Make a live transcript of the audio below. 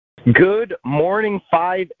Good morning,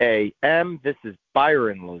 5 a.m. This is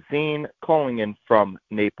Byron Lazine calling in from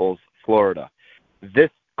Naples, Florida.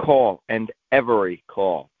 This call and every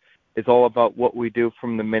call is all about what we do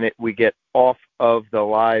from the minute we get off of the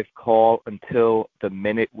live call until the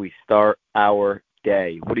minute we start our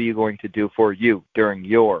day. What are you going to do for you during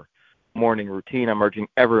your morning routine? I'm urging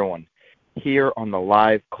everyone here on the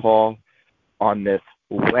live call on this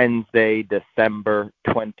Wednesday, December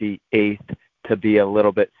 28th, to be a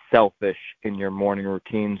little bit selfish in your morning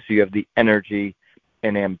routine so you have the energy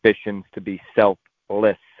and ambitions to be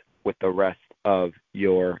selfless with the rest of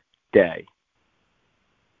your day.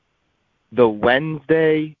 The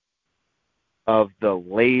Wednesday of the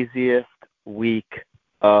laziest week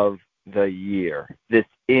of the year, this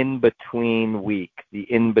in-between week, the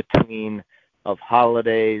in-between of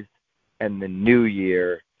holidays and the new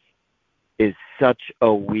year, is such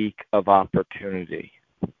a week of opportunity.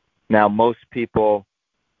 Now, most people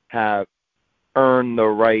have earned the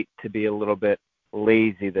right to be a little bit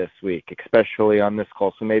lazy this week, especially on this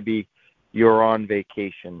call. So maybe you're on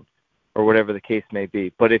vacation or whatever the case may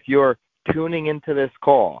be. But if you're tuning into this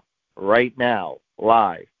call right now,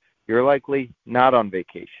 live, you're likely not on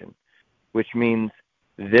vacation, which means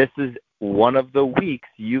this is one of the weeks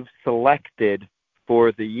you've selected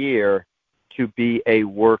for the year to be a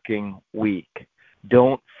working week.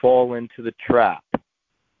 Don't fall into the trap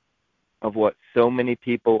of what so many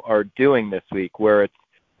people are doing this week, where it's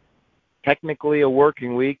technically a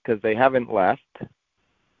working week because they haven't left,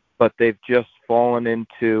 but they've just fallen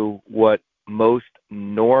into what most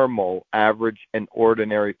normal, average, and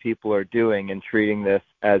ordinary people are doing and treating this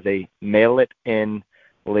as a mail-it-in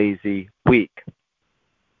lazy week.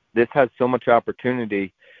 This has so much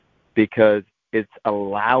opportunity because it's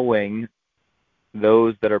allowing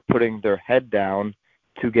those that are putting their head down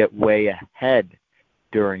to get way ahead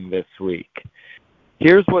during this week.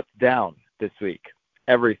 Here's what's down this week.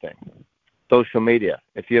 Everything. Social media.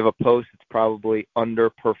 If you have a post, it's probably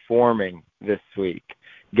underperforming this week.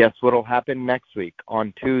 Guess what will happen next week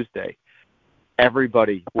on Tuesday?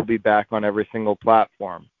 Everybody will be back on every single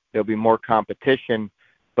platform. There'll be more competition,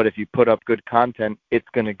 but if you put up good content, it's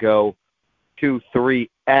going to go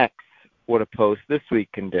 2-3x what a post this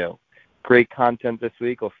week can do. Great content this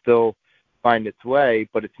week will still find its way,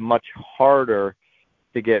 but it's much harder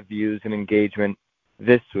to get views and engagement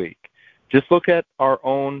this week. Just look at our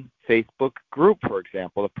own Facebook group, for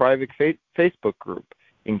example, the private Facebook group.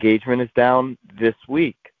 Engagement is down this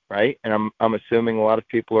week, right? And I'm assuming a lot of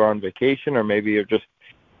people are on vacation, or maybe you're just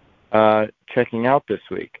checking out this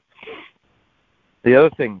week. The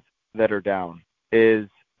other things that are down is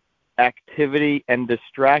activity and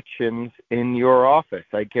distractions in your office.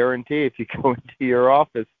 I guarantee if you go into your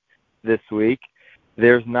office this week,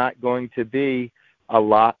 there's not going to be a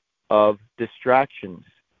lot of distractions.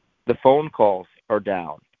 The phone calls are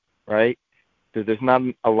down, right? Because there's not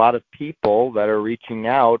a lot of people that are reaching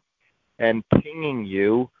out and pinging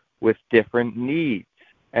you with different needs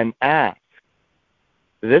and asks.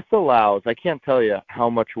 This allows, I can't tell you how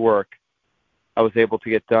much work I was able to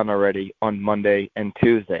get done already on Monday and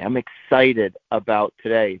Tuesday. I'm excited about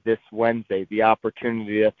today, this Wednesday, the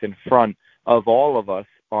opportunity that's in front of all of us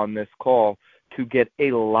on this call to get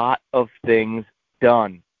a lot of things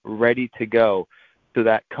done, ready to go, so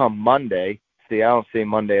that come Monday, see, I don't see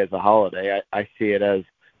Monday as a holiday. I see it as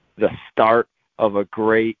the start of a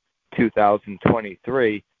great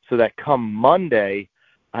 2023, so that come Monday,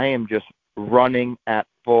 I am just running at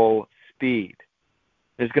full speed.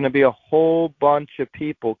 There's going to be a whole bunch of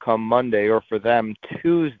people come Monday, or for them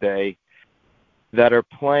Tuesday, that are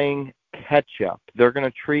playing catch-up. They're going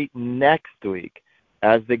to treat next week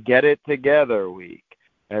as the Get It Together week.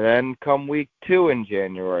 And then come week 2 in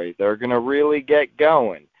January, they're going to really get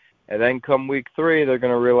going. And then come week 3, they're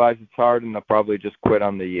going to realize it's hard and they'll probably just quit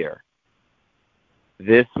on the year.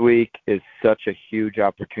 This week is such a huge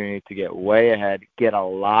opportunity to get way ahead, get a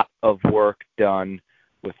lot of work done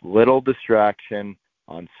with little distraction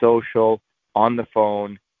on social, on the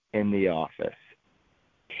phone, in the office.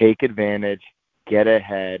 Take advantage, get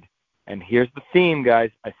ahead. And here's the theme, guys.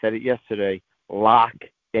 I said it yesterday. Lock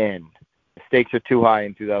in. The stakes are too high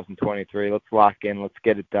in 2023. Let's lock in. Let's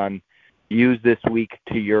get it done. Use this week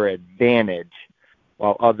to your advantage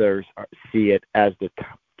while others see it as the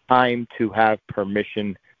time to have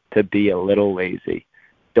permission to be a little lazy.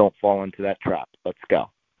 Don't fall into that trap. Let's go.